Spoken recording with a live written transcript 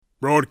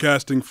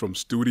Broadcasting from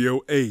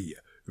Studio A,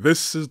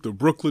 this is the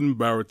Brooklyn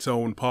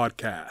Baritone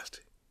Podcast.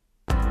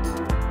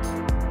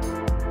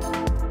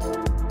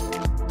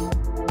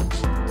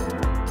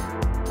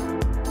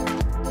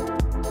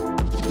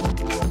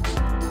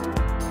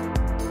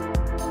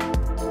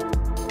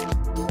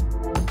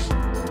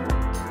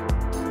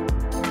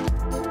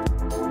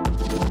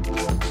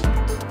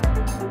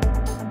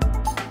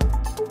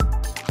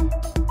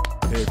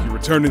 Hey, if you're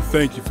returning,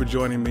 thank you for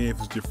joining me. If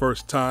it's your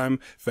first time,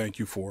 thank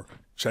you for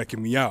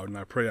checking me out, and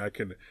I pray I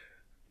can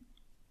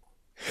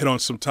hit on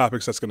some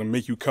topics that's going to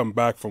make you come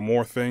back for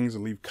more things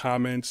and leave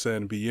comments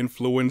and be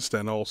influenced,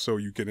 and also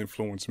you can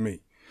influence me.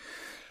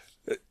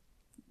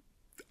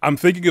 I'm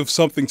thinking of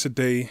something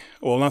today.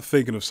 Well, not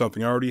thinking of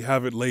something. I already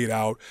have it laid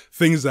out.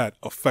 Things that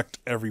affect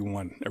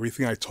everyone.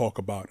 Everything I talk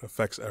about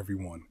affects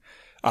everyone.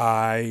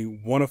 I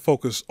want to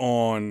focus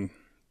on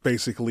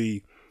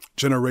basically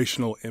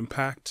generational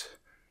impact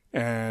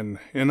and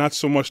not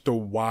so much the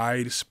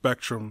wide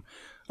spectrum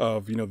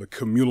of, the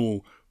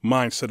communal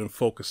mindset and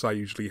focus I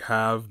usually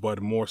have,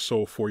 but more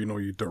so for,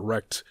 your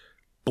direct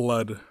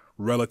blood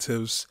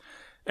relatives.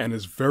 And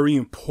it's very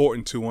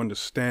important to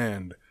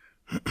understand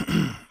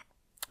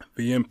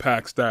the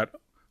impacts that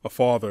a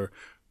father,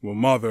 a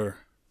mother,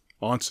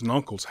 aunts and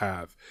uncles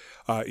have,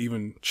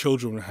 even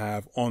children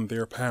have on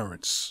their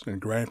parents and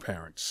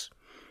grandparents.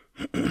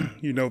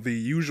 The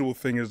usual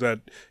thing is that,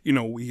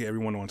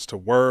 everyone wants to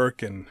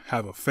work and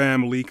have a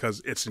family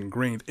because it's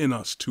ingrained in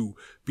us to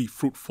be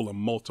fruitful and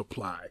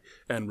multiply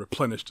and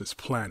replenish this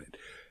planet.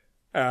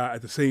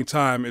 At the same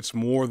time, it's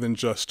more than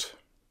just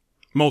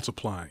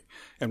multiplying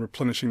and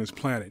replenishing this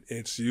planet.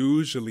 It's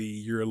usually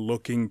you're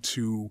looking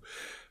to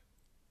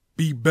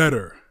be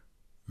better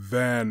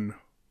than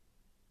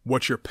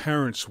what your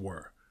parents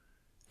were.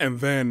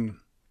 And then,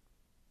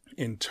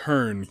 in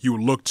turn, you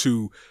look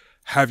to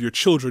have your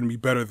children be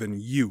better than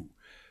you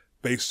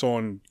based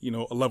on,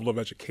 a level of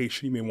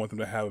education. You may want them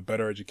to have a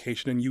better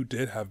education than you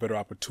did, have better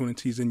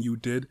opportunities than you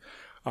did,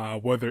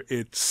 whether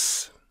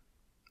it's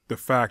the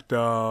fact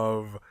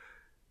of,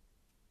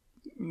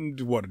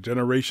 a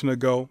generation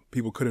ago,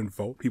 people couldn't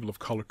vote. People of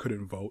color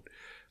couldn't vote.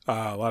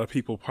 A lot of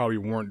people probably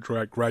weren't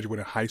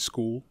graduating high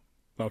school.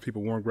 A lot of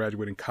people weren't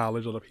graduating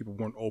college. A lot of people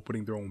weren't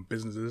opening their own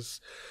businesses.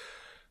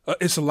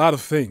 It's a lot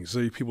of things.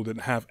 People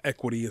didn't have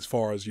equity as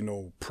far as,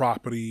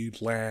 property,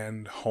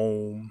 land,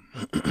 home,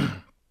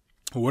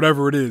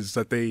 whatever it is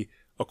that they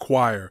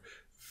acquire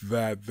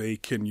that they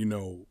can,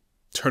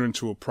 turn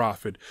into a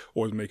profit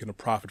or is making a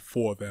profit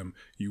for them.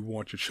 You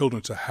want your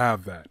children to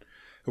have that.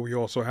 And we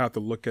also have to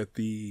look at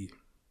the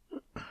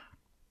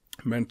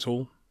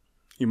mental,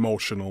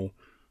 emotional,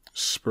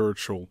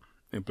 spiritual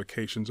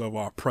implications of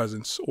our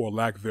presence or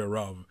lack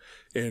thereof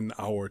in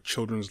our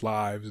children's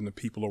lives and the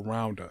people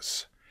around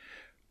us.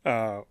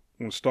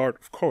 We'll start,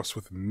 of course,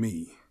 with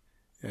me.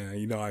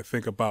 And, I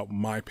think about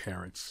my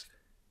parents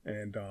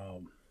and,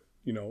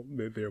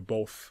 they're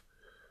both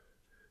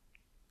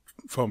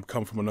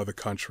come from another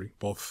country,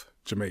 both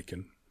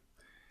Jamaican.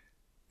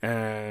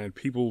 And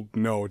people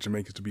know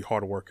Jamaicans to be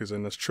hard workers,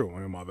 and that's true.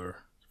 My mother,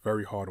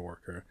 very hard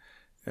worker,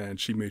 and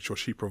she made sure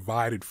she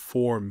provided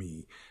for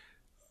me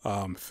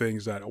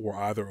things that were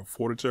either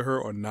afforded to her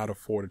or not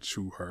afforded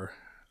to her.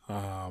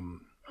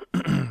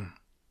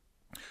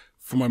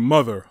 For my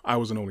mother, I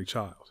was an only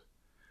child.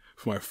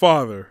 For my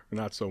father,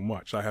 not so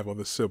much. I have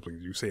other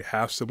siblings. You say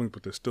half siblings,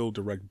 but they're still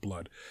direct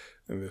blood,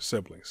 and they're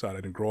siblings. So I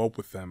didn't grow up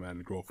with them. I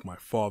didn't grow up with my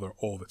father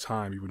all the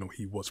time, even though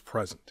he was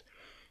present.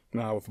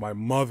 Now, with my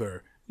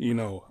mother, she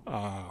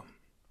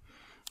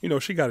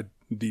got a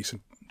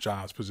decent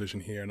jobs position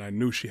here, and I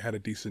knew she had a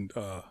decent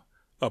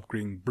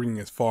upbringing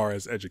as far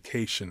as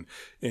education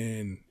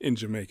in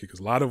Jamaica, because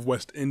a lot of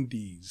West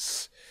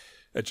Indies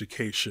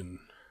education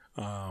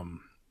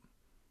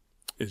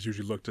is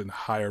usually looked in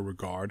higher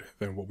regard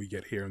than what we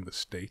get here in the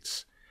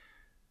States.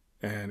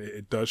 And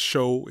it does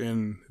show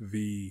in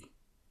the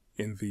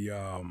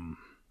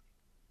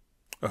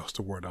what's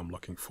the word I'm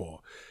looking for?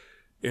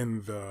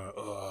 In the,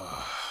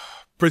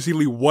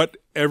 basically what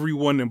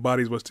everyone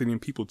embodies West Indian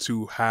people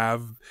to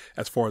have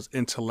as far as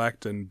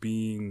intellect and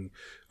being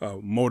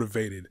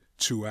motivated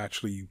to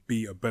actually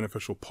be a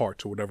beneficial part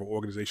to whatever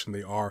organization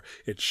they are,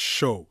 it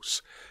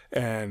shows.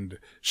 And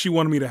she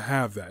wanted me to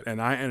have that. And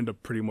I ended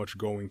up pretty much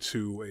going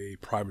to a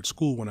private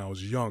school when I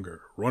was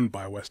younger, run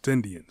by West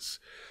Indians.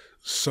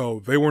 So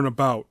they weren't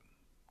about,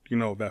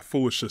 that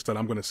foolishness that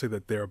I'm going to say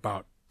that they're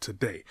about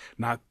today.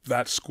 Not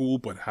that school,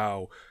 but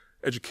how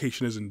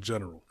education is in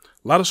general.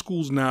 A lot of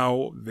schools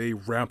now, they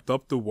ramped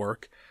up the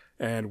work.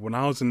 And when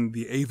I was in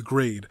the 8th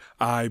grade,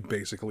 I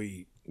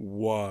basically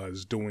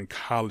was doing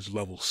college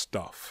level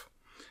stuff.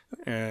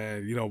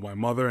 And, my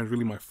mother and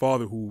really my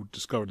father, who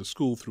discovered the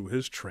school through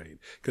his trade,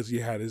 because he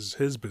had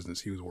his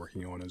business he was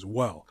working on as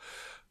well.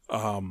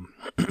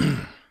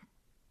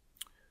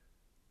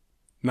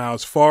 Now,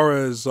 as far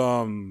as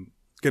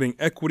getting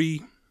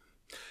equity,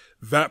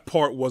 that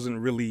part wasn't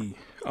really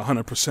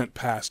 100%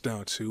 passed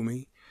down to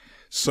me.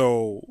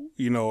 So,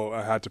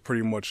 I had to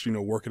pretty much,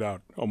 work it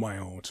out on my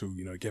own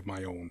to, get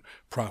my own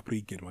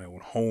property, get my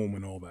own home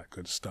and all that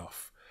good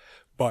stuff.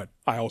 But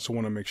I also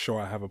want to make sure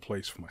I have a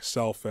place for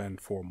myself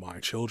and for my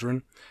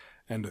children.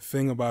 And the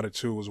thing about it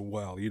too as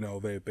well,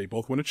 they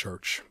both went to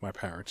church, my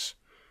parents.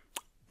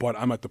 But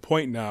I'm at the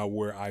point now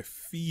where I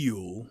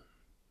feel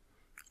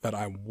that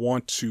I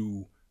want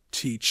to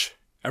teach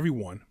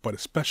everyone, but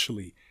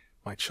especially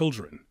my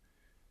children,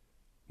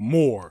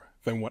 more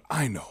than what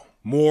I know,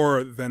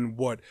 more than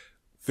what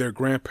their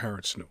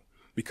grandparents knew.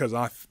 Because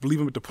I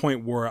believe I'm at the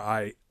point where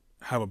I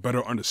have a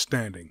better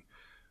understanding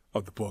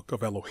of the book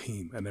of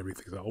Elohim and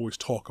everything. I always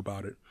talk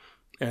about it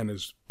and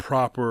its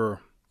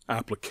proper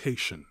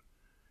application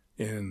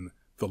in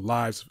the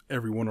lives of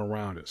everyone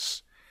around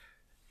us.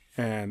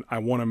 And I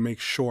want to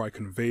make sure I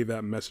convey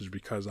that message,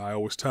 because I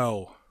always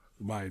tell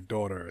my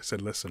daughter, I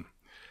said, listen,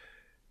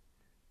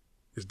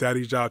 it's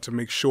daddy's job to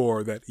make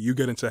sure that you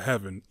get into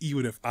heaven,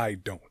 even if I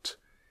don't.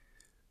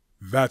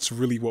 That's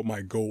really what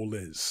my goal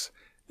is.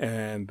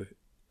 And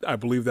I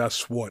believe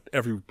that's what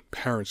every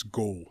parent's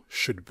goal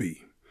should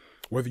be.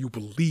 Whether you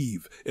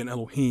believe in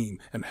Elohim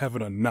and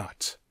heaven or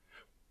not,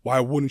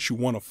 why wouldn't you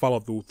want to follow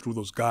through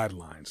those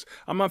guidelines?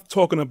 I'm not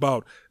talking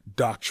about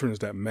doctrines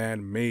that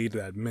man made,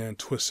 that man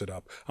twisted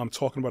up. I'm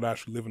talking about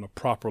actually living a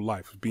proper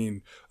life,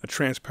 being a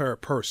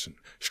transparent person,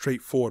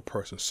 straightforward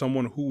person,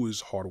 someone who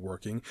is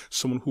hardworking,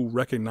 someone who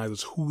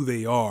recognizes who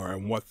they are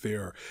and what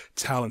their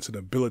talents and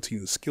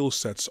abilities and skill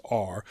sets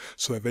are,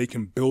 so that they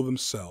can build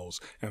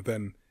themselves and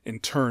then in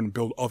turn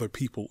build other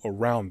people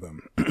around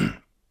them.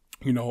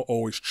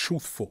 Always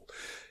truthful,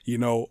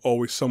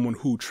 always someone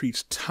who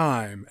treats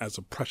time as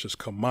a precious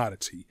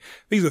commodity.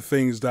 These are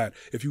things that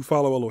if you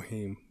follow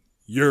Elohim,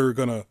 you're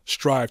going to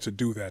strive to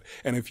do that.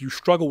 And if you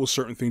struggle with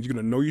certain things, you're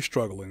going to know you're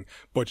struggling,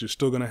 but you're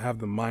still going to have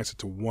the mindset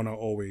to want to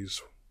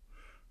always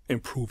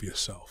improve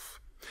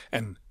yourself.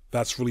 And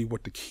that's really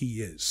what the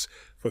key is.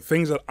 For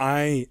things that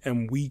I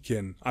am weak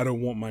in, I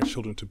don't want my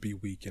children to be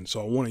weak in.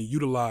 So I want to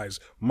utilize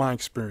my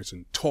experience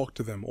and talk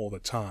to them all the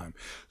time,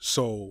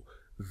 so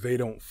they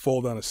don't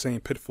fall down the same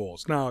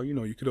pitfalls. Now,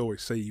 you could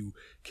always say you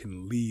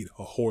can lead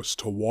a horse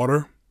to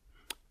water.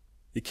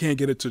 You can't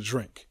get it to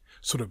drink.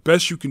 So the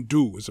best you can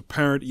do as a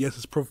parent, yes,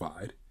 is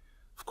provide.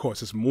 Of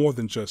course, it's more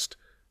than just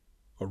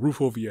a roof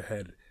over your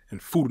head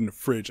and food in the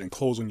fridge and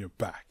clothes on your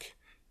back.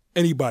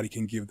 Anybody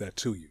can give that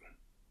to you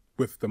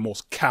with the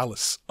most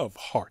callous of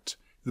heart,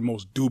 the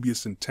most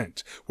dubious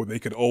intent, where they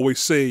could always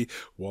say,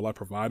 well, I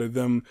provided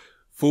them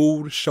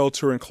food,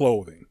 shelter, and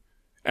clothing.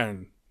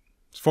 And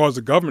as far as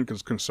the government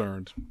is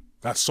concerned,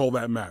 that's all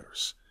that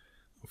matters.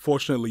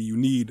 Unfortunately, you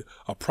need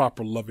a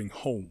proper loving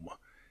home.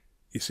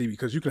 You see,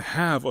 because you can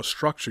have a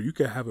structure, you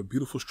can have a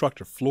beautiful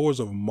structure, floors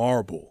of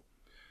marble.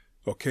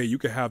 Okay, you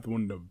could have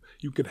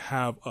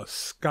a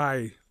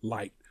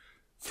skylight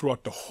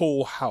throughout the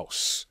whole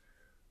house,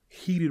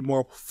 heated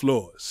marble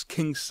floors,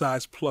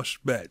 king-size plush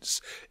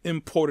beds,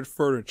 imported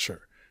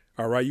furniture.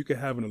 All right, you could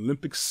have an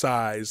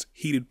Olympic-size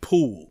heated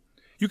pool.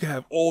 You can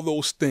have all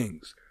those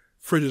things.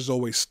 Fridge is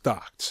always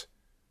stocked.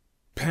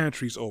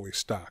 Pantry's always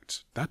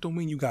stocked. That don't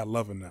mean you got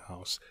love in the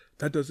house.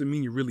 That doesn't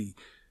mean you're really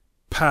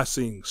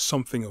passing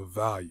something of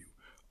value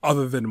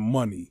other than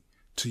money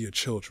to your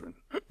children.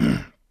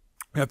 You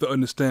have to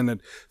understand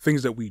that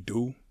things that we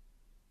do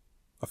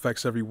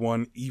affects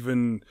everyone,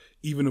 even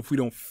if we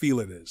don't feel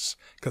it is.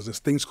 Because there's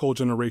things called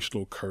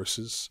generational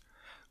curses,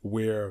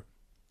 where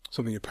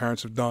something your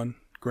parents have done,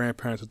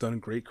 grandparents have done,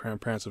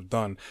 great-grandparents have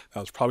done, that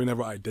was probably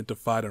never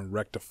identified and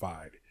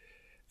rectified.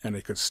 And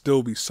it could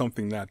still be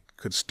something that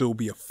could still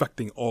be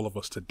affecting all of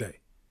us today.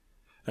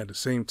 At the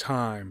same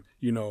time,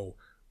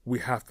 we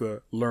have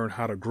to learn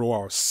how to grow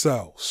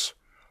ourselves,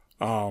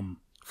 for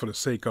the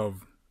sake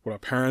of what our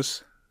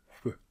parents,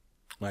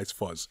 nice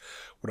fuzz,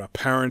 what our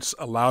parents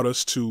allowed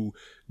us to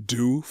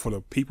do, for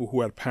the people who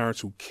had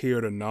parents who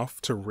cared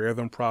enough to rear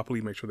them properly,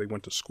 make sure they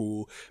went to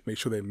school, make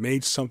sure they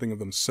made something of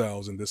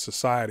themselves in this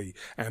society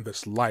and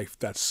this life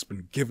that's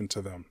been given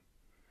to them.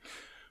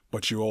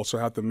 But you also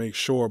have to make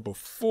sure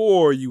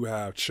before you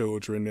have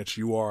children that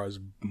you are as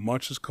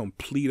much as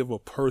complete of a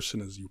person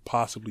as you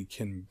possibly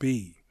can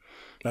be.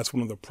 That's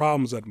one of the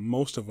problems that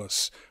most of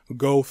us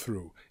go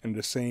through. And at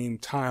the same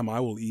time, I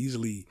will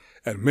easily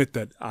admit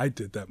that I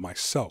did that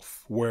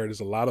myself, where there's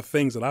a lot of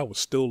things that I was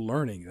still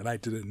learning that I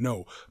didn't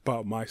know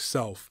about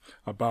myself,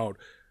 about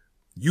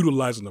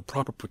utilizing the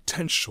proper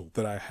potential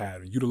that I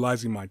had,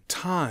 utilizing my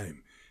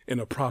time in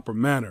a proper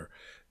manner.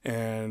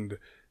 And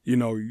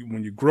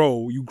when you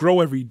grow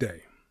every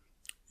day.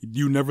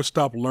 You never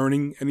stop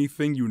learning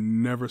anything. You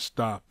never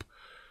stop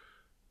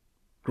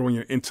growing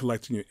your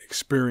intellect and your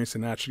experience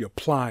and actually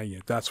applying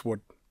it. That's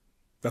what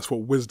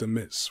wisdom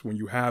is. When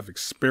you have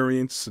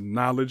experience and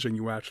knowledge and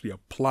you actually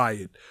apply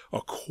it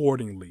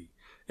accordingly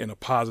in a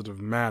positive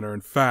manner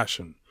and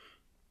fashion.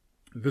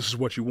 This is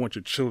what you want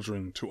your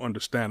children to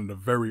understand at a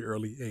very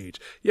early age.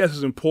 Yes,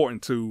 it's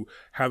important to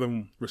have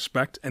them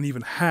respect and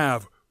even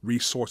have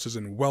resources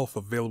and wealth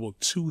available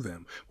to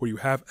them, where you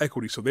have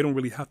equity, so they don't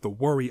really have to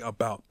worry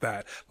about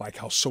that like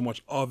how so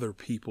much other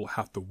people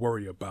have to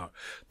worry about.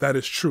 That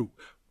is true.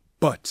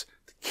 But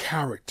the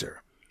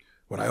character,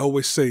 What I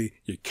always say,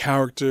 your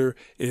character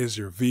is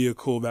your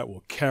vehicle that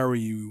will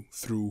carry you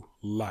through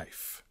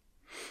life.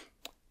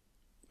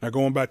 Now,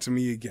 going back to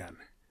me again,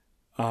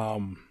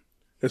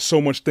 there's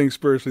so much things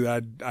spiritually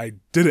that I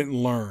didn't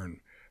learn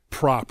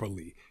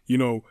properly.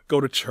 Go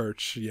to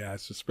church. Yeah, I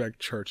suspect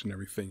church and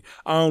everything.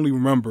 I only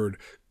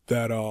remembered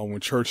that when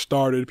church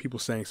started, people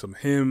sang some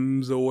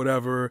hymns or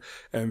whatever,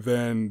 and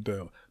then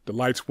the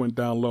lights went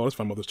down low. That's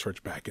my mother's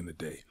church back in the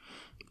day.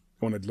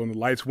 When the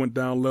lights went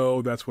down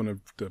low, that's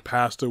when the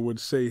pastor would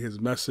say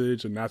his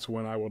message, and that's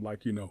when I would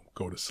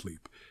go to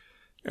sleep.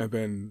 And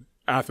then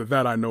after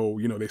that, I know,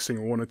 they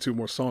sing one or two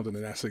more songs, and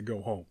then that's it, go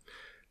home.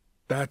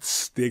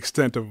 That's the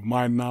extent of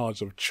my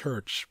knowledge of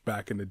church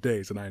back in the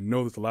days. And I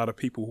know there's a lot of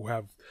people who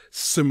have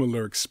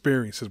similar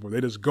experiences where they're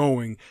just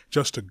going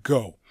just to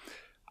go.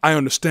 I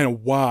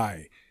understand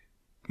why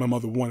my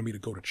mother wanted me to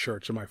go to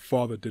church, and my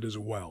father did as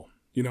well.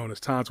 And there's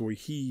times where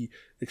he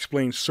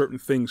explained certain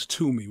things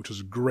to me, which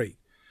is great.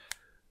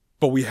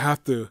 But we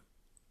have to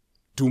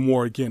do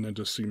more again and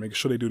just making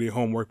sure they do their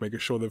homework, making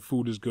sure their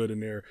food is good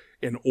and they're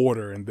in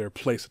order in their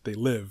place that they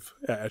live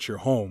at your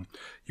home.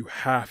 You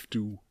have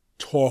to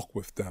talk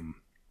with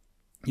them.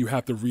 You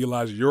have to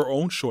realize your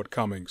own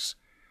shortcomings,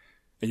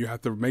 and you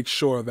have to make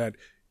sure that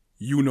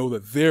you know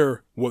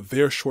that what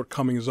their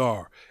shortcomings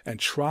are,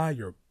 and try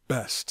your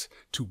best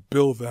to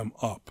build them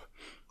up.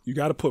 You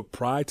got to put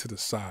pride to the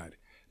side.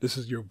 This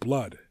is your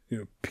blood.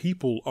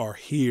 People are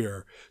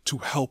here to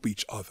help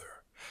each other.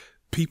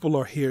 People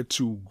are here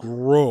to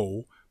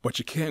grow, but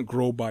you can't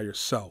grow by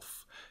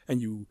yourself.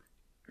 And you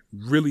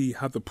really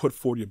have to put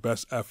forth your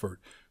best effort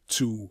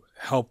to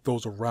help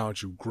those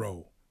around you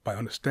grow by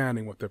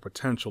understanding what their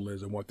potential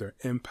is and what their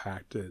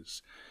impact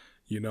is,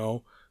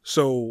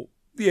 So,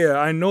 yeah,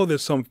 I know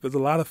there's a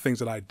lot of things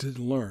that I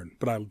didn't learn,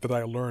 but that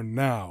I learn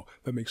now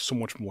that makes so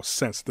much more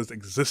sense. There's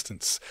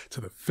existence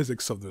to the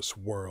physics of this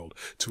world,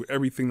 to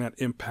everything that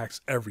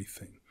impacts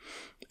everything.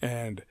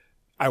 And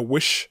I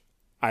wish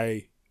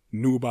I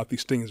knew about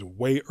these things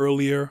way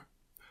earlier,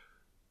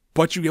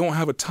 but you don't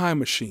have a time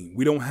machine.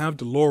 We don't have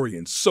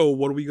DeLoreans. So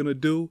what are we going to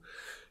do?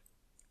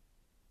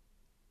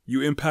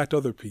 You impact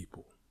other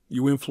people.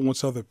 You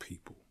influence other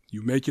people.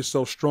 You make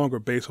yourself stronger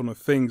based on the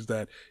things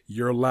that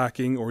you're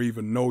lacking or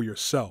even know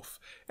yourself.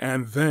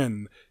 And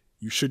then,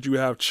 should you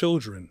have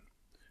children,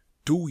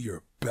 do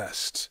your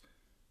best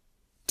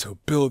to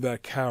build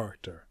that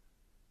character.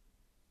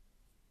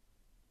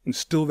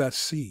 Instill that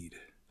seed.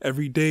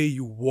 Every day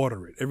you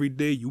water it. Every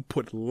day you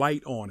put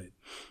light on it.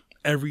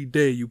 Every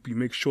day you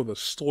make sure the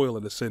soil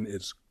that it's in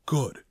is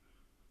good.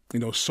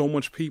 So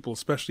much people,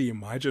 especially in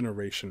my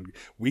generation,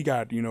 we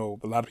got,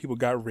 a lot of people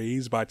got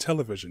raised by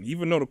television,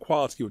 even though the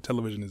quality of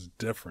television is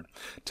different.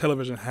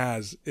 Television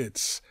has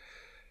its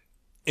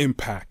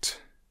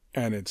impact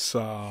and its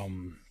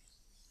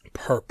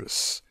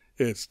purpose.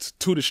 It's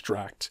to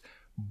distract,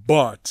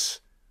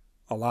 but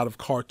a lot of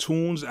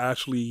cartoons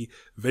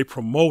they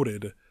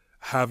promoted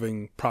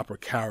having proper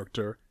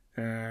character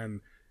and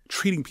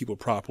treating people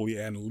properly,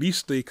 and at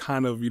least they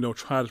kind of,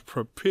 try to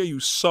prepare you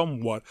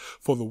somewhat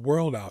for the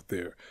world out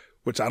there,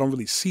 which I don't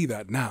really see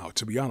that now,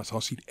 to be honest. I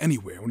don't see it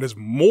anywhere. When there's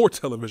more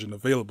television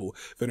available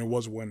than it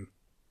was when,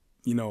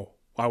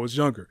 I was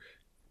younger.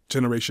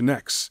 Generation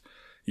X,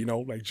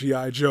 like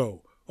G.I.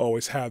 Joe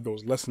always had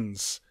those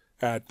lessons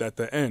at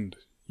the end,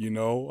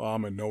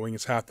 and knowing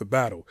it's half the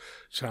battle.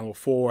 Channel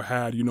 4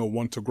 had,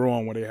 One to Grow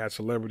On, where they had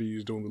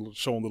celebrities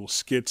showing little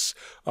skits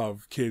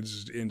of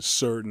kids in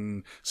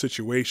certain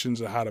situations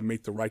and how to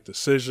make the right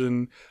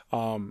decision.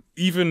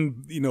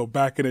 Even,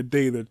 back in the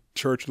day, the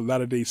Church of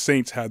Latter-day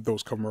Saints had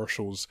those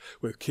commercials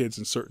with kids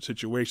in certain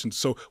situations.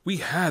 So we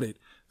had it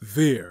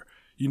there,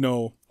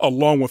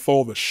 along with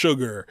all the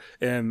sugar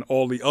and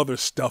all the other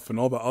stuff and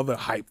all the other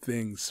hype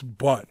things.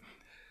 But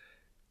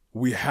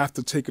we have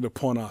to take it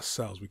upon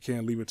ourselves. We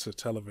can't leave it to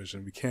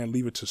television. We can't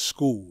leave it to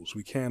schools.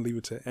 We can't leave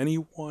it to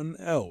anyone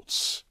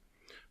else.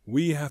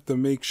 We have to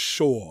make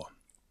sure,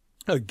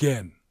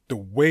 again, the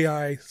way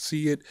I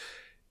see it,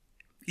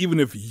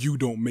 even if you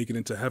don't make it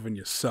into heaven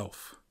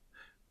yourself,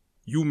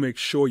 you make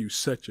sure you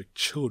set your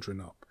children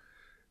up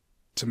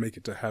to make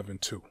it to heaven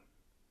too.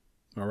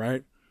 All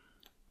right?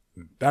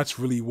 That's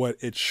really what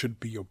it should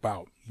be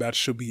about. That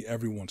should be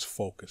everyone's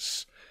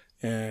focus.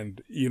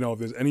 And, if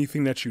there's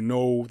anything that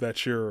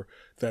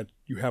that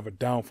you have a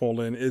downfall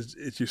in, is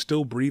you're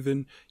still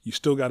breathing, you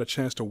still got a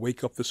chance to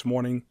wake up this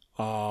morning,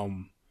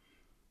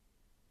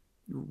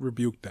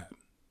 rebuke that.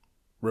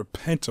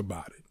 Repent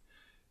about it.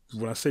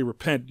 When I say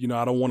repent,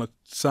 I don't want to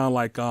sound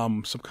like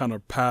some kind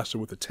of pastor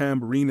with a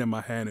tambourine in my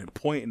hand and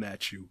pointing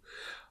at you.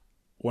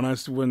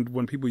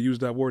 When people use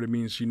that word, it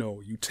means,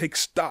 you take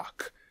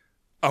stock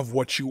of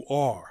what you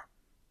are.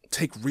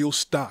 Take real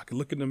stock.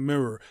 Look in the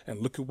mirror and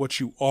look at what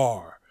you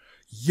are.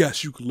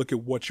 Yes, you can look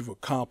at what you've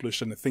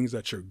accomplished and the things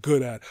that you're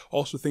good at,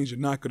 also things you're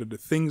not good at, the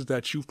things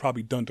that you've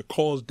probably done to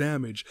cause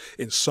damage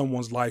in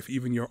someone's life,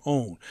 even your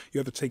own. You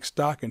have to take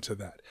stock into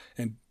that.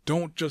 And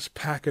don't just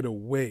pack it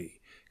away,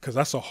 because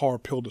that's a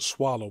hard pill to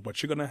swallow,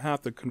 but you're going to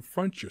have to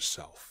confront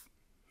yourself.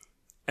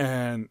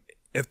 And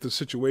if the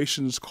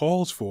situation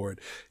calls for it,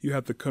 you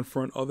have to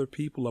confront other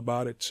people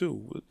about it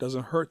too. It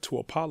doesn't hurt to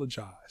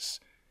apologize,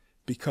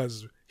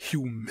 because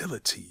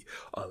humility,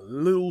 a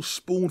little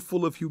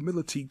spoonful of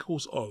humility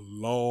goes a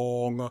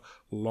long,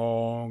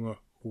 long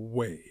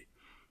way.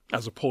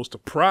 As opposed to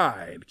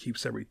pride,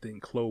 keeps everything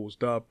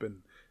closed up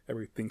and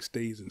everything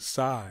stays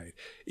inside.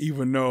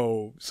 Even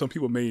though some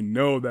people may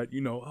know that,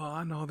 oh,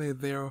 I know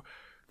they're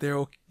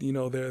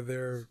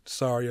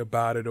sorry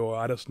about it, or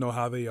I just know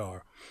how they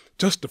are.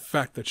 Just the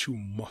fact that you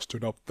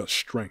mustered up the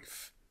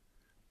strength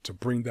to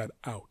bring that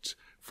out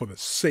for the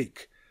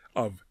sake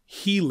of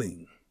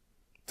healing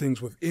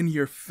things within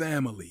your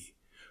family,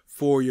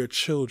 for your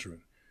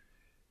children.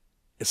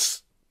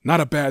 It's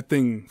not a bad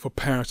thing for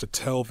parents to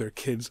tell their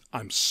kids,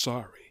 I'm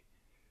sorry.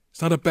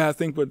 It's not a bad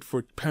thing but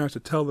for parents to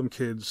tell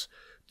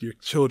your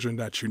children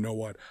that, you know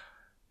what,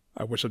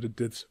 I wish I did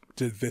this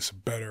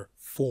better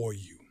for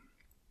you.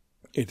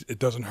 It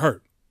doesn't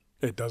hurt.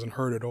 It doesn't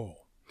hurt at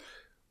all.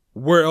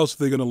 Where else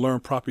are they going to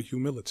learn proper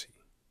humility?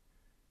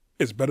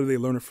 It's better they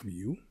learn it from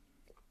you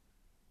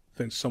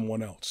than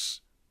someone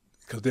else,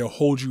 because they'll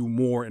hold you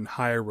more in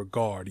higher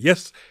regard.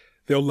 Yes,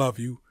 they'll love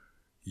you.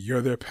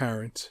 You're their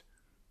parent.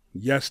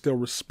 Yes, they'll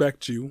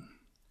respect you.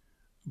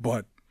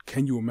 But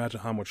can you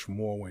imagine how much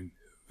more when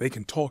they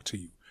can talk to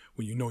you,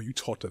 when you know you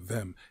talk to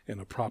them in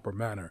a proper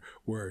manner,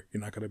 where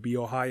you're not going to be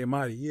all high and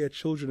mighty? Yeah,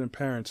 children and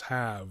parents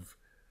have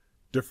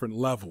different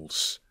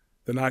levels.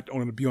 They're not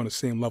going to be on the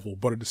same level,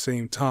 but at the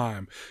same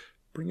time,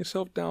 bring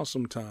yourself down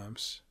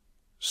sometimes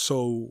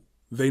so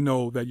they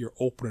know that you're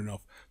open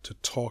enough to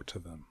talk to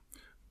them,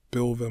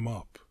 build them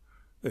up.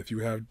 If you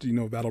have,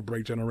 that'll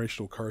break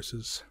generational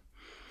curses.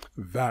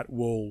 That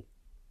will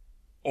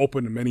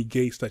open many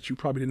gates that you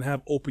probably didn't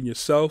have open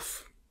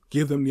yourself.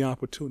 Give them the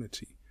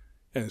opportunity.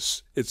 And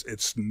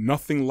it's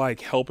nothing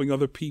like helping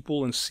other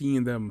people and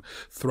seeing them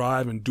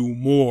thrive and do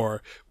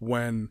more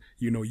when,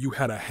 you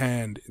had a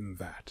hand in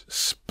that,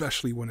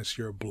 especially when it's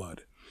your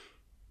blood.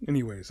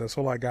 Anyways, that's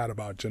all I got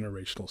about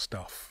generational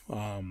stuff.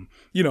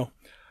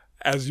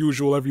 As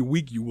usual, every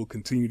week you will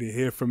continue to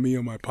hear from me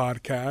on my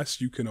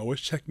podcast. You can always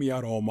check me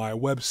out on my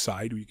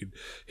website. You can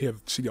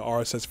see the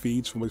RSS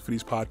feeds for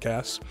these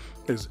podcasts.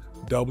 Is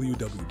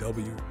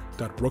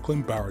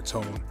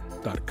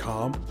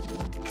www.brooklynbaritone.com.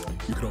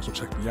 You can also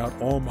check me out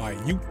on my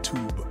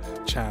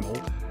YouTube channel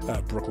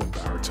at Brooklyn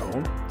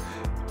Baritone.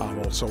 I'm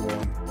also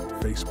on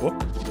Facebook,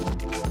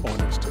 on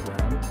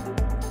Instagram,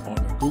 on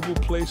the Google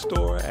Play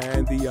Store,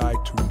 and the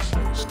iTunes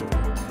Play Store.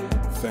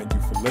 Thank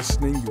you for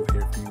listening. You'll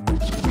hear from me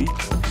next week.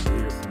 You'll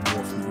hear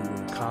more from you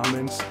in the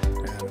comments.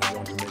 And I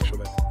want to make sure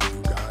that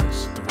you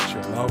guys know that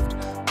you're loved.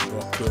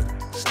 Walk good.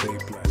 Stay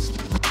blessed.